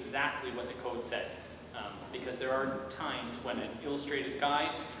see exactly what the code says. Because there are times when an illustrated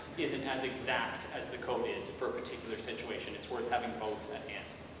guide isn't as exact as the code is for a particular situation. It's worth having both at hand.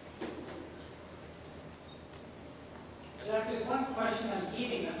 Zach, there's one question on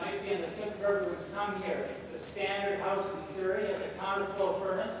heating that might be on the tip of everyone's tongue here. The standard house in Surrey has a counterflow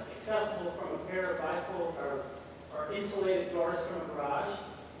furnace accessible from a pair of bifold or insulated doors from a garage.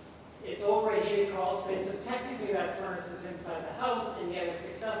 It's over a heated crawl space, so technically that furnace is inside the house, and yet it's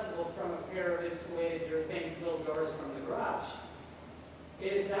accessible from a pair of insulated urethane-filled doors from the garage.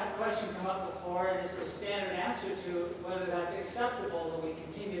 Is that question come up before, and is there a standard answer to whether that's acceptable that we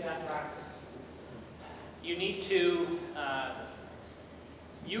continue that practice? You need to,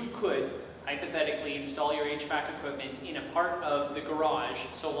 you could hypothetically install your HVAC equipment in a part of the garage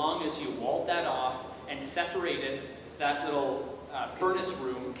so long as you walled that off and separated that little furnace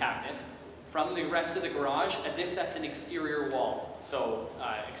room cabinet from the rest of the garage as if that's an exterior wall. So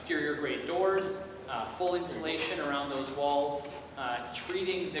exterior grade doors, full insulation around those walls,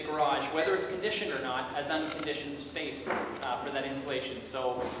 treating the garage, whether it's conditioned or not, as unconditioned space for that insulation.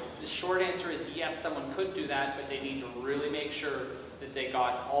 So the short answer is yes, someone could do that, but they need to really make sure that they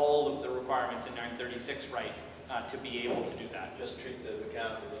got all of the requirements in 936 right to be able to do that. Just treat the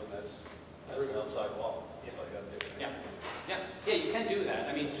mechanical room as an outside wall. Yeah. Yeah, you can do that.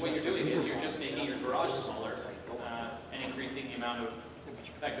 I mean, what you're doing is you're just making your garage smaller and increasing the amount of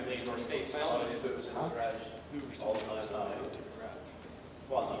effectively indoor space. Well, if it was in the garage, all the time,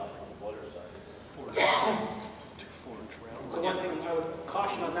 well, not on the boiler side. So one thing I would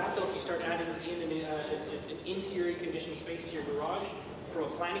caution on that, though, if you start adding in an interior conditioned space to your garage, from a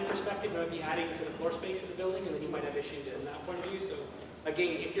planning perspective, it might be adding to the floor space of the building, and then you might have issues from that point of view. So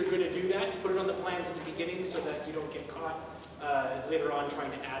again, if you're going to do that, put it on the plans at the beginning so that you don't get caught later on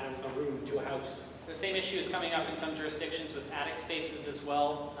trying to add a room to a house. The same issue is coming up in some jurisdictions with attic spaces as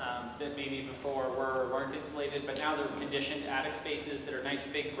well, that maybe before weren't insulated, but now they're conditioned attic spaces that are nice,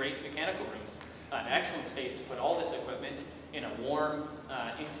 big, great mechanical rooms. An excellent space to put all this equipment in a warm,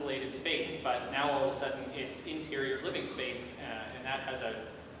 insulated space, but now all of a sudden it's interior living space, and that has a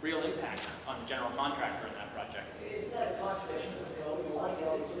real impact on the general contractor in that project. Isn't that a contradiction? You know, we want to get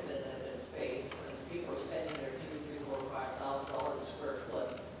all these in that space, and people are spending their $2,000, $3,000, $4,000, $5,000 a square foot,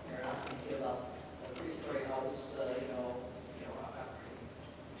 and they're asking to give up a 3-story house,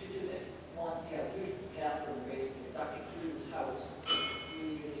 to do this. One, you have a huge bathroom basement, you're ducting through this house,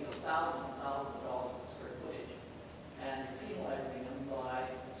 you're using thousands and thousands of dollars per square footage, and penalizing them by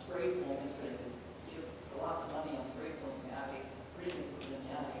spray foam, spending lots of money on spray foam in the attic, breathing in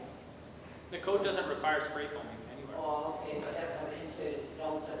the attic. The code doesn't require spray foaming anywhere. Oh, okay, but that insulated,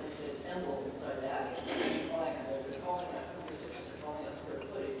 it's an envelope inside the attic. They're calling that, some districts are calling that square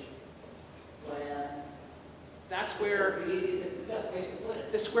footage. When that's where the easiest, That's a place to put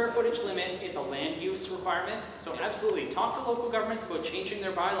it. The square footage limit is a land use requirement, so absolutely, talk to local governments about changing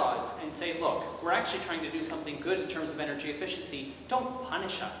their bylaws and say, look, we're actually trying to do something good in terms of energy efficiency. Don't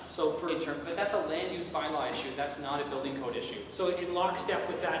punish us. So But that's a land use bylaw issue, that's not a building code issue. So in lockstep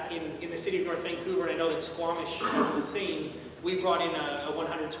with that, in the city of North Vancouver, and I know that Squamish has the same, we brought in a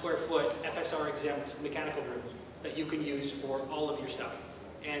 100 square foot FSR exempt mechanical room that you can use for all of your stuff.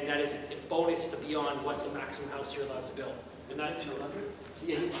 And that is a bonus to beyond what the maximum house you're allowed to build. And that's 200?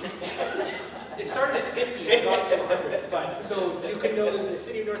 Yeah. It started at 50, I got to 100. But so you can know that the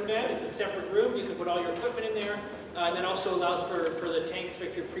city of North Van is a separate room. You can put all your equipment in there. And that also allows for the tanks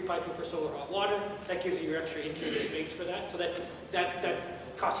if you're pre-piping for solar hot water. That gives you your extra interior space for that. So that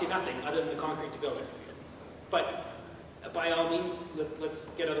costs you nothing other than the concrete to build it. But by all means, let's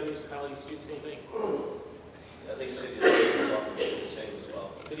get other municipalities to do the same thing. I think the city of Burnaby is offering the same as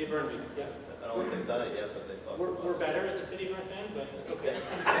well. City of Burnaby, yeah. I don't think they've done it yet, but they've talked about it. We're better at the city of North Van, but okay.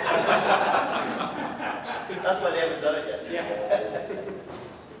 That's why they haven't done it yet. Yeah.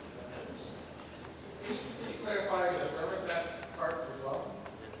 Can you clarify the thermostat part as well?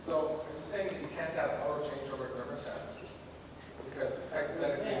 So are you saying that you can't have auto changeover thermostats? Because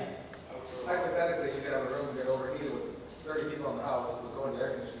hypothetically, you could have a room get overheated with 30 people in the house, it would go into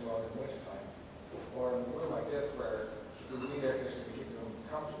air conditioning mode in winter time. Or in a room like this where you need air conditioning to keep the room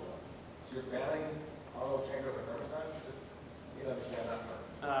comfortable. So you're banning auto changeover thermostats? Just you need to understand that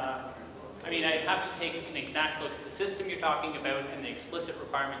part. I mean, I'd have to take an exact look at the system you're talking about and the explicit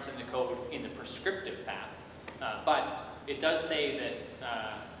requirements in the code in the prescriptive path. But it does say that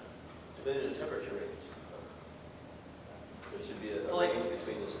Limited temperature range. There should be a Well, range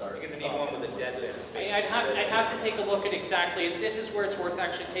between the start. You're gonna need one with a dead there. I'd have to take a look at exactly, this is where it's worth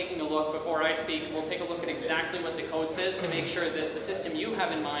actually taking a look before I speak. We'll take a look at exactly what the code says to make sure that the system you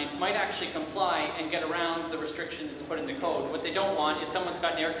have in mind might actually comply and get around the restriction that's put in the code. What they don't want is someone's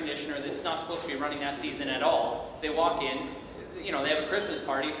got an air conditioner that's not supposed to be running that season at all. They walk in, you know, they have a Christmas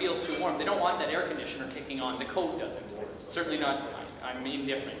party, it feels too warm. They don't want that air conditioner kicking on. The code doesn't. Certainly not, I'm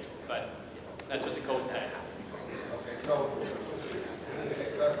indifferent, but that's what the code says. Okay, so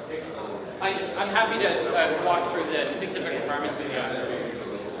I'm happy to walk through the specific requirements with you.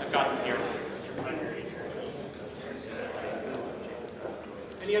 I've got them here.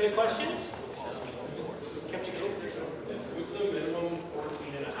 Any other questions? Kept you going? With the minimum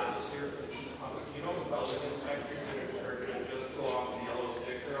 14.5 square feet, you know the building inspectors are going to just go off the yellow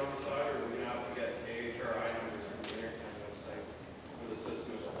sticker on the side, or are we going to have to get AHRI numbers from the internet website for the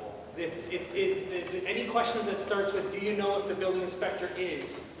system as a whole? Any questions that starts with, do you know if the building inspector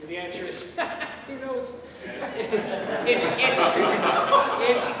is? The answer is, who knows? It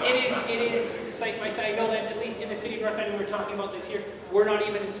is site by site. I know that at least in the city of North End, we were talking about this here, we're not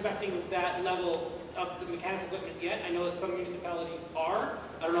even inspecting that level of the mechanical equipment yet. I know that some municipalities are.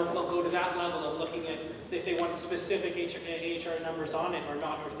 I don't know if they'll go to that level of looking at if they want specific HR numbers on it or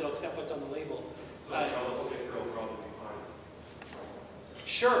not, or if they'll accept what's on the label. So the yellow sticker will probably be fine.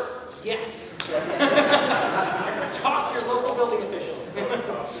 Sure, yes. Talk to your local building official.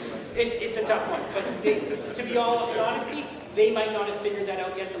 It's a tough one, but to be all honesty, they might not have figured that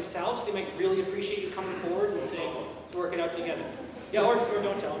out yet themselves. They might really appreciate you coming forward and saying, let's work it out together. Yeah, or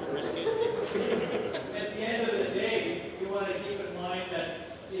don't tell them and risk it. At the end of the day, you want to keep in mind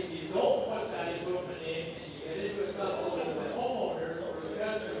that if you don't put that equipment in and you get into a tussle with the homeowner or the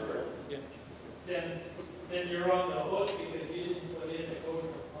customer, then you're on the hook because you didn't put in a code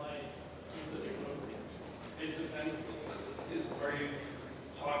compliant piece of equipment. It depends, are you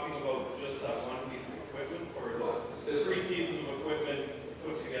talking about just that one piece of equipment, or the 3 pieces of equipment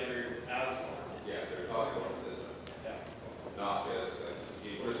put together as one? Yeah, they're talking about the system. Yeah. Not just,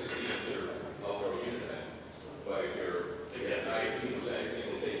 versus either local unit, but if you're, It gets 19%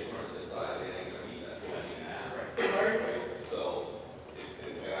 single stage furnace inside, it ain't gonna meet that 20.5. Right. Right? So,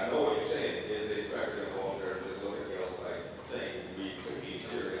 and I know what you're saying, is the inspector gonna go up there and just look at the outside thing, read some piece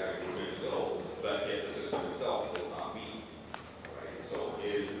here, and we're good to go, but yet the system itself does not meet. Right? So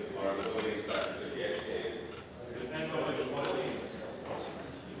are the building inspectors to be educated? It depends on which oil you use.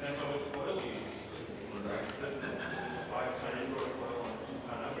 Depends on which oil you use. Right. 5-ton indoor oil and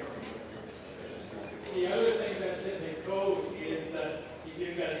 2-ton outdoor. The other thing that's in the code is that if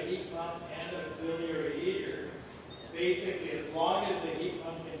you've got a heat pump and an auxiliary heater, basically as long as the heat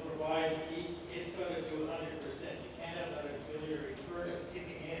pump can provide heat, it's going to do 100%. You can't have that auxiliary furnace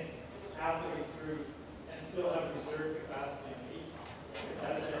kicking in halfway through and still have reserve capacity in the heat pump.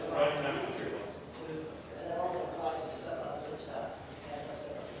 That's just right temperature system. And that also applies to step up thermostats. You can't have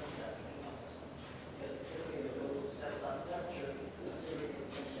step up thermostats in the system. Because typically the rules of steps up temperature, the city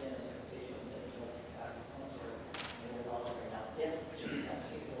can put in a stations that you don't have some sort of, all over now. Then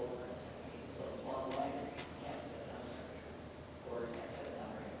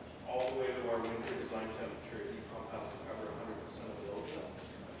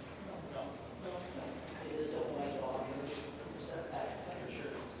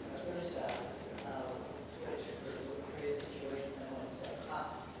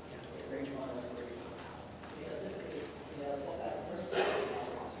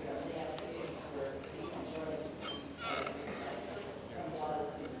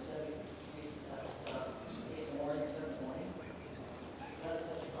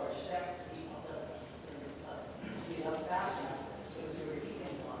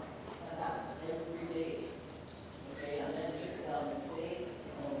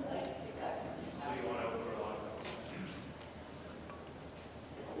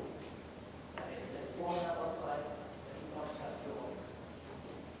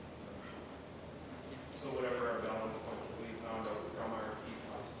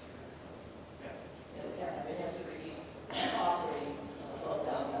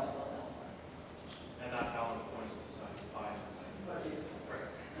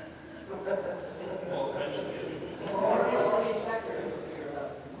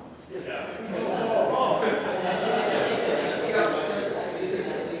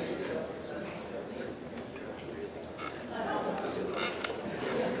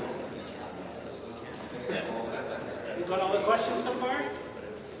got all the questions so far?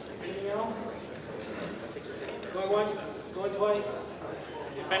 Anything else? Going once, going twice?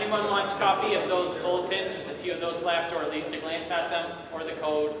 If anyone wants a copy of those bulletins, there's a few of those left, or at least a glance at them, or the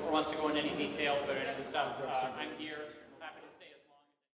code, or wants to go into any detail about any of the stuff, I'm here.